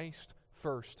 Christ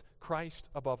first. Christ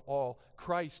above all.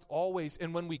 Christ always.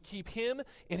 And when we keep Him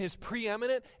in His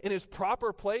preeminent, in His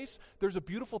proper place, there's a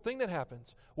beautiful thing that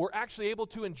happens. We're actually able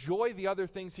to enjoy the other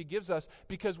things He gives us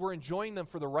because we're enjoying them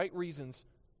for the right reasons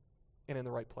and in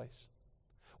the right place.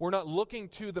 We're not looking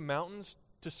to the mountains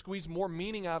to squeeze more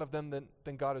meaning out of them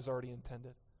than God has already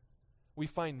intended. We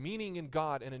find meaning in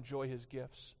God and enjoy His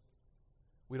gifts.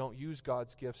 We don't use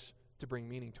God's gifts to bring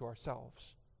meaning to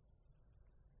ourselves.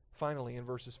 Finally, in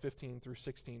verses 15 through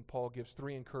 16, Paul gives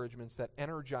 3 encouragements that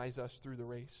energize us through the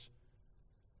race.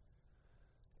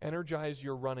 Energize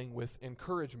your running with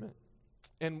encouragement.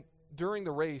 And during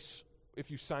the race,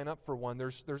 if you sign up for one,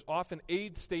 there's often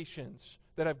aid stations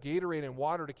that have Gatorade and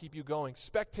water to keep you going.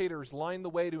 Spectators line the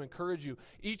way to encourage you.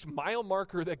 Each mile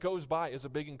marker that goes by is a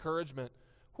big encouragement.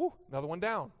 Whew, another one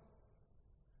down.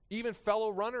 Even fellow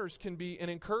runners can be an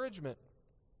encouragement.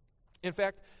 In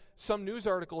fact, some news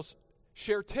articles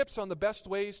share tips on the best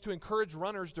ways to encourage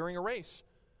runners during a race.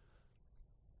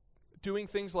 Doing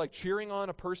things like cheering on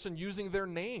a person using their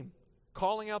name,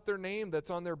 calling out their name that's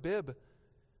on their bib,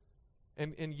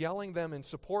 and yelling them in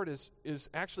support is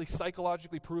actually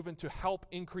psychologically proven to help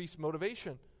increase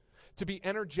motivation. To be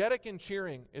energetic in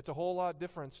cheering, it's a whole lot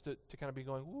different to kind of be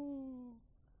going, woo.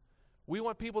 We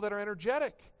want people that are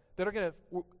energetic, that are going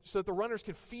to, so that the runners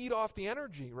can feed off the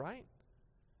energy, right?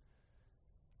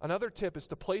 Another tip is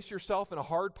to place yourself in a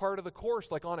hard part of the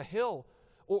course, like on a hill,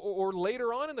 or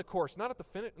later on in the course, not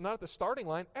at the starting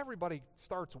line. Everybody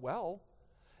starts well,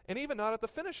 and even not at the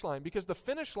finish line, because the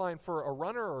finish line for a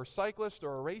runner or a cyclist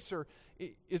or a racer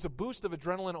is a boost of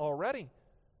adrenaline already.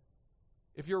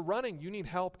 If you're running, you need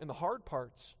help in the hard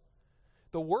parts.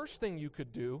 The worst thing you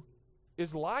could do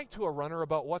is lie to a runner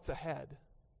about what's ahead.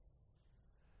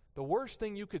 The worst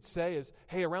thing you could say is,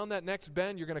 hey, around that next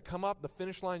bend, you're going to come up. The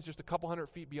finish line's just a couple hundred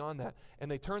feet beyond that.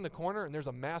 And they turn the corner, and there's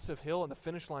a massive hill, and the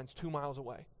finish line's 2 miles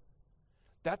away.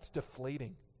 That's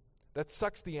deflating. That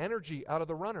sucks the energy out of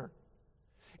the runner.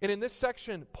 And in this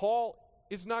section, Paul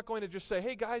is not going to just say,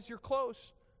 hey, guys, you're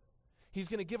close. He's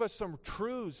going to give us some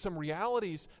truths, some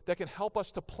realities that can help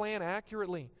us to plan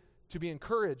accurately, to be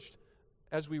encouraged,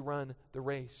 as we run the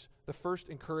race. The first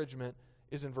encouragement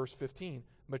is in verse 15.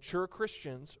 Mature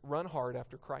Christians run hard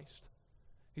after Christ.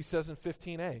 He says in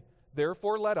 15a,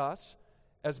 therefore let us,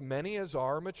 as many as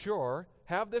are mature,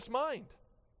 have this mind.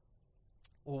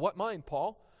 Well, what mind,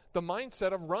 Paul? The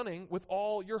mindset of running with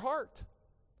all your heart.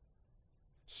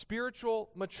 Spiritual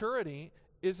maturity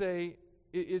is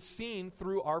seen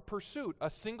through our pursuit. A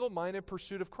single-minded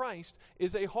pursuit of Christ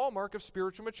is a hallmark of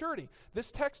spiritual maturity.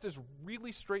 This text is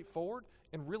really straightforward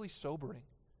and really sobering.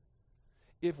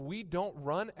 If we don't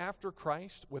run after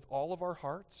Christ with all of our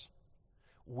hearts,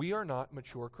 we are not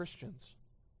mature Christians.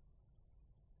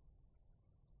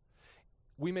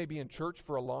 We may be in church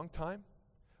for a long time.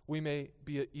 We may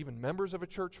be even members of a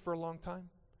church for a long time.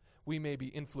 We may be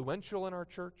influential in our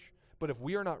church. But if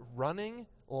we are not running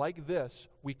like this,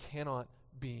 we cannot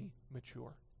be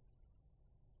mature.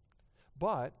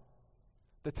 But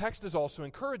the text is also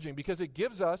encouraging because it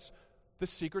gives us the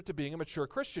secret to being a mature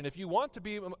Christian. If you want to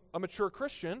be a mature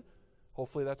Christian,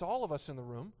 hopefully that's all of us in the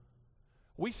room,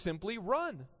 we simply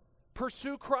run.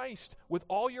 Pursue Christ with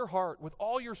all your heart, with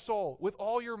all your soul, with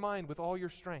all your mind, with all your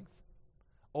strength.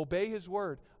 Obey His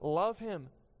word. Love Him.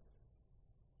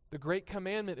 The great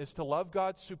commandment is to love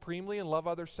God supremely and love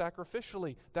others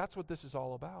sacrificially. That's what this is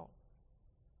all about.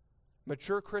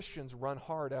 Mature Christians run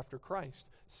hard after Christ.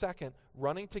 Second,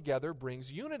 running together brings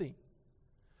unity.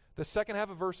 The second half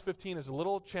of verse 15 is a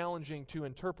little challenging to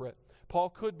interpret. Paul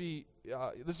could be,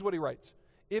 this is what he writes,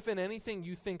 if in anything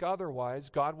you think otherwise,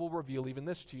 God will reveal even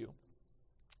this to you.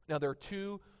 Now there are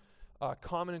two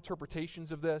common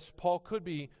interpretations of this. Paul could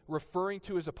be referring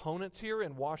to his opponents here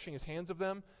and washing his hands of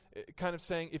them, kind of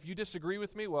saying, if you disagree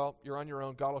with me, well, you're on your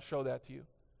own. God will show that to you.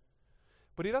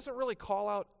 But he doesn't really call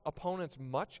out opponents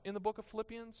much in the book of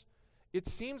Philippians. It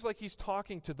seems like he's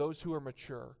talking to those who are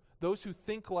mature, those who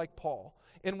think like Paul.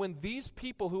 And when these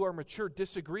people who are mature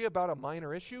disagree about a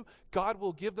minor issue, God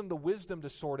will give them the wisdom to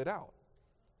sort it out.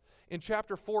 In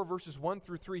chapter 4, verses 1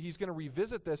 through 3, he's going to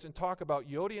revisit this and talk about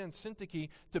Euodia and Syntyche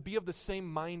to be of the same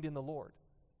mind in the Lord.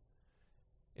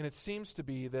 And it seems to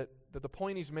be that the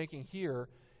point he's making here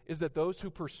is that those who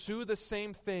pursue the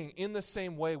same thing in the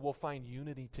same way will find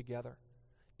unity together,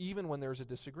 even when there's a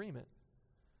disagreement.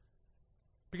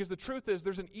 Because the truth is,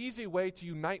 there's an easy way to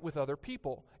unite with other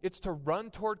people. It's to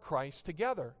run toward Christ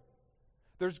together.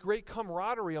 There's great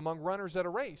camaraderie among runners at a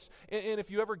race. And if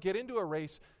you ever get into a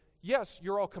race, yes,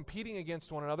 you're all competing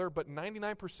against one another, but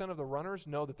 99% of the runners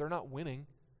know that they're not winning.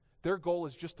 Their goal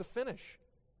is just to finish.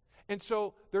 And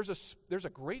so there's a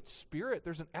great spirit.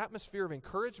 There's an atmosphere of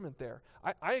encouragement there.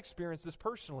 I experienced this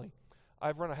personally.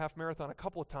 I've run a half marathon a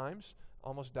couple of times,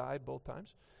 almost died both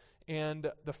times. And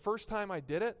the first time I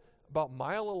did it, about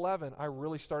mile 11, I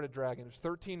really started dragging. It was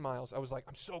 13 miles. I was like,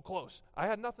 I'm so close. I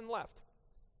had nothing left.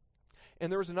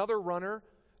 And there was another runner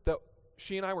that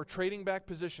she and I were trading back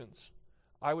positions.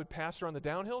 I would pass her on the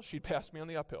downhill. She'd pass me on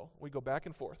the uphill. We'd go back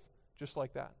and forth, just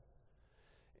like that.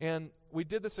 And we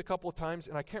did this a couple of times,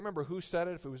 and I can't remember who said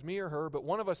it, if it was me or her, but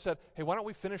one of us said, hey, why don't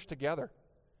we finish together?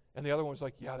 And the other one was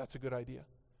like, yeah, that's a good idea.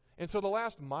 And so the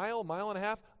last mile and a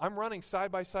half, I'm running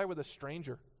side by side with a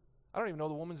stranger. I don't even know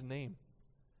the woman's name.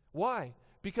 Why?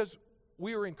 Because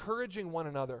we were encouraging one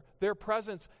another. Their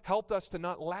presence helped us to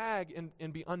not lag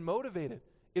and be unmotivated.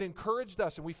 It encouraged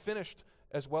us, and we finished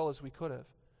as well as we could have.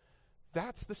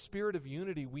 That's the spirit of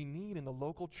unity we need in the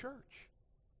local church.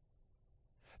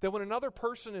 That when another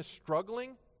person is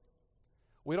struggling,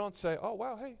 we don't say, oh,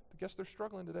 wow, hey, I guess they're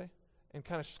struggling today, and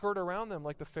kind of skirt around them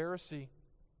like the Pharisee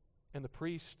and the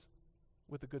priest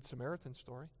with the Good Samaritan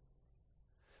story.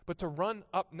 But to run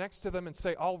up next to them and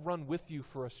say, I'll run with you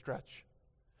for a stretch.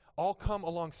 I'll come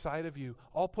alongside of you.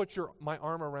 I'll put my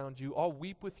arm around you. I'll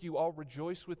weep with you. I'll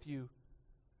rejoice with you.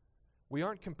 We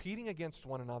aren't competing against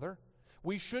one another.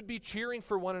 We should be cheering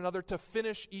for one another to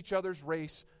finish each other's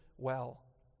race well.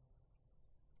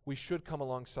 We should come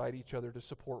alongside each other to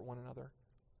support one another.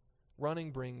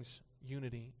 Running brings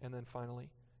unity. And then finally,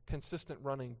 consistent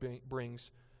running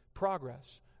brings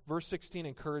progress. Verse 16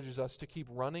 encourages us to keep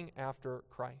running after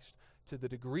Christ. To the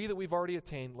degree that we've already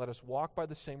attained, let us walk by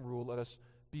the same rule. Let us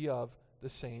be of the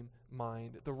same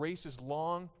mind. The race is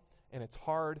long and it's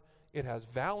hard. It has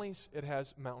valleys. It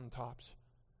has mountaintops.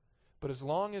 But as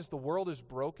long as the world is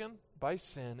broken by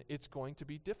sin, it's going to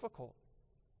be difficult.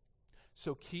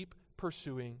 So keep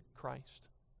pursuing Christ.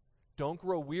 Don't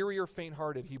grow weary or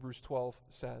faint-hearted, Hebrews 12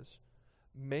 says.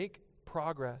 Make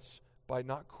progress by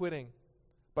not quitting,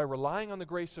 by relying on the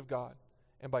grace of God,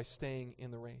 and by staying in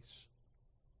the race.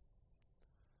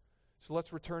 So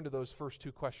let's return to those first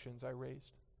two questions I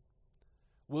raised.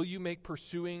 Will you make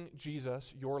pursuing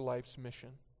Jesus your life's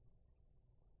mission?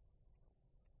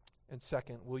 And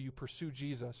second, will you pursue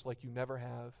Jesus like you never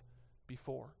have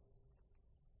before?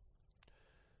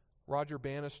 Roger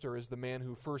Bannister is the man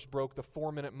who first broke the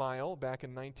 4-minute mile back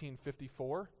in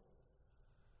 1954.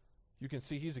 You can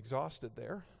see he's exhausted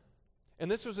there.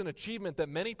 And this was an achievement that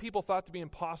many people thought to be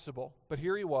impossible, but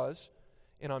here he was.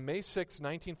 And on May 6,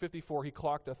 1954, he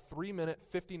clocked a 3-minute,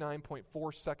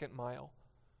 59.4 second mile.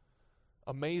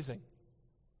 Amazing.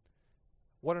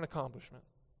 What an accomplishment.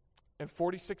 And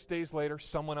 46 days later,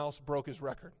 someone else broke his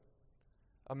record.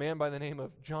 A man by the name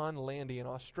of John Landy, an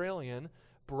Australian,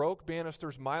 broke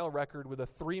Bannister's mile record with a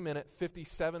 3-minute,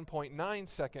 57.9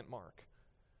 second mark.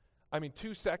 I mean,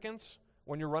 2 seconds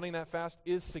when you're running that fast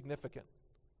is significant.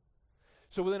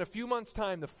 So within a few months'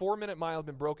 time, the 4-minute mile had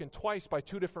been broken twice by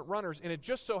 2 different runners, and it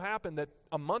just so happened that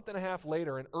a month and a half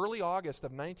later, in early August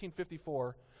of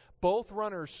 1954, both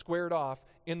runners squared off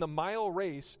in the mile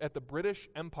race at the British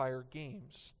Empire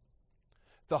Games.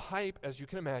 The hype, as you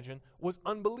can imagine, was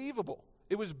unbelievable.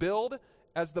 It was billed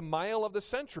as the mile of the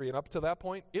century, and up to that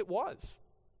point, it was.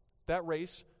 That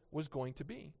race was going to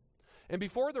be. And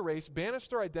before the race,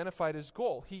 Bannister identified his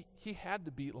goal. He had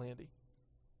to beat Landy.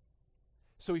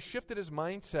 So he shifted his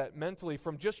mindset mentally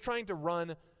from just trying to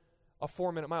run a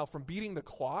 4-minute mile, from beating the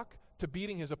clock to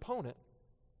beating his opponent.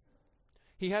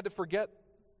 He had to forget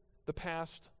the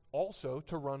past also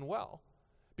to run well.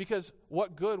 Because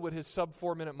what good would his sub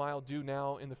 4-minute mile do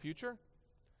now in the future?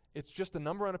 It's just a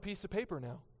number on a piece of paper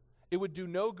now. It would do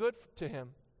no good to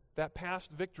him. That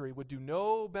past victory would do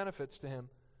no benefits to him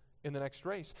in the next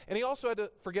race. And he also had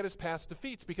to forget his past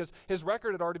defeats because his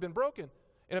record had already been broken.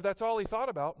 And if that's all he thought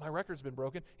about, my record's been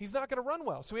broken, he's not going to run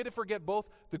well. So he had to forget both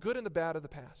the good and the bad of the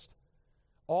past.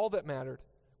 All that mattered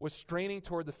was straining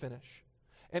toward the finish.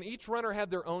 And each runner had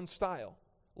their own style.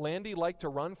 Landy liked to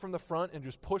run from the front and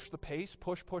just push the pace,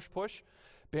 push.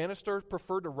 Bannister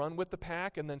preferred to run with the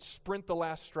pack and then sprint the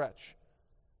last stretch.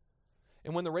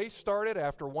 And when the race started,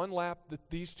 after one lap,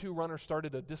 these 2 runners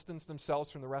started to distance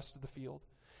themselves from the rest of the field.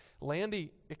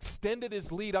 Landy extended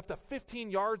his lead up to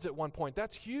 15 yards at one point.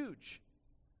 That's huge.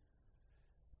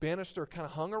 Bannister kind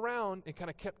of hung around and kind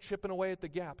of kept chipping away at the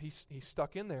gap. He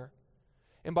stuck in there.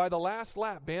 And by the last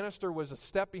lap, Bannister was a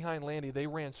step behind Landy. They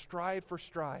ran stride for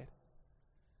stride.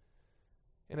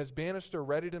 And as Bannister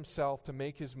readied himself to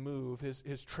make his move,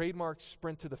 his trademark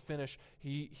sprint to the finish,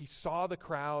 he saw the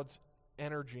crowd's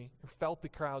energy, or felt the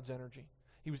crowd's energy.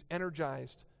 He was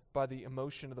energized by the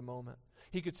emotion of the moment.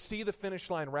 He could see the finish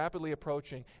line rapidly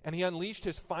approaching, and he unleashed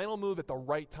his final move at the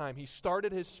right time. He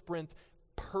started his sprint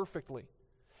perfectly,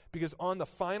 because on the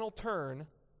final turn,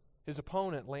 his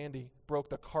opponent, Landy, broke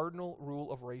the cardinal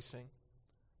rule of racing: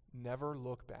 never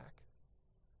look back.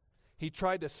 He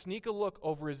tried to sneak a look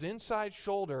over his inside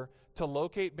shoulder to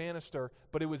locate Bannister,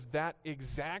 but it was that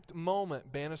exact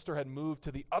moment Bannister had moved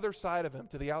to the other side of him,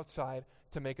 to the outside,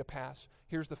 to make a pass.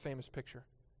 Here's the famous picture.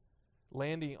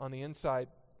 Landy on the inside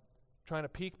trying to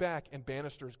peek back, and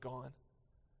Bannister's gone.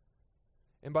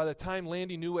 And by the time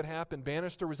Landy knew what happened,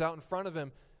 Bannister was out in front of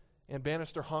him, and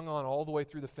Bannister hung on all the way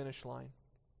through the finish line.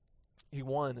 He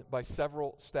won by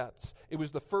several steps. It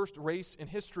was the first race in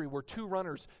history where 2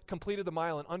 runners completed the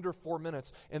mile in under 4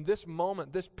 minutes. And this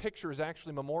moment, this picture is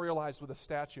actually memorialized with a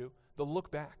statue, the look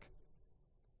back.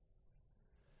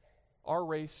 Our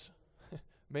race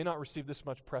may not receive this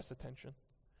much press attention.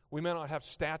 We may not have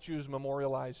statues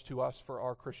memorialized to us for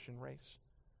our Christian race.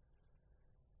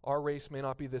 Our race may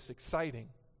not be this exciting,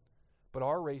 but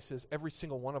our races, every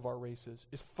single one of our races,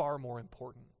 is far more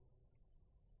important.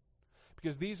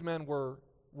 Because these men were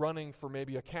running for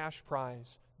maybe a cash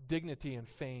prize, dignity and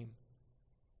fame,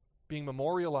 being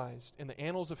memorialized in the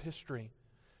annals of history.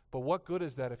 But what good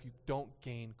is that if you don't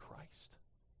gain Christ?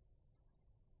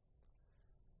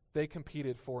 They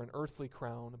competed for an earthly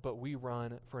crown, but we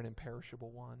run for an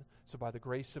imperishable one. So by the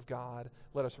grace of God,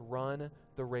 let us run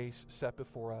the race set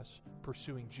before us,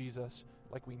 pursuing Jesus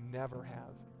like we never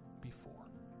have before.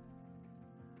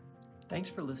 Thanks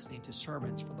for listening to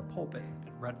sermons from the pulpit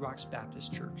at Red Rocks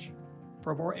Baptist Church.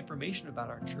 For more information about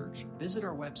our church, visit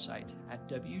our website at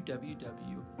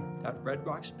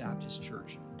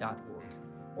www.redrocksbaptistchurch.org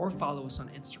or follow us on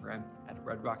Instagram at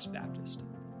Red Rocks Baptist.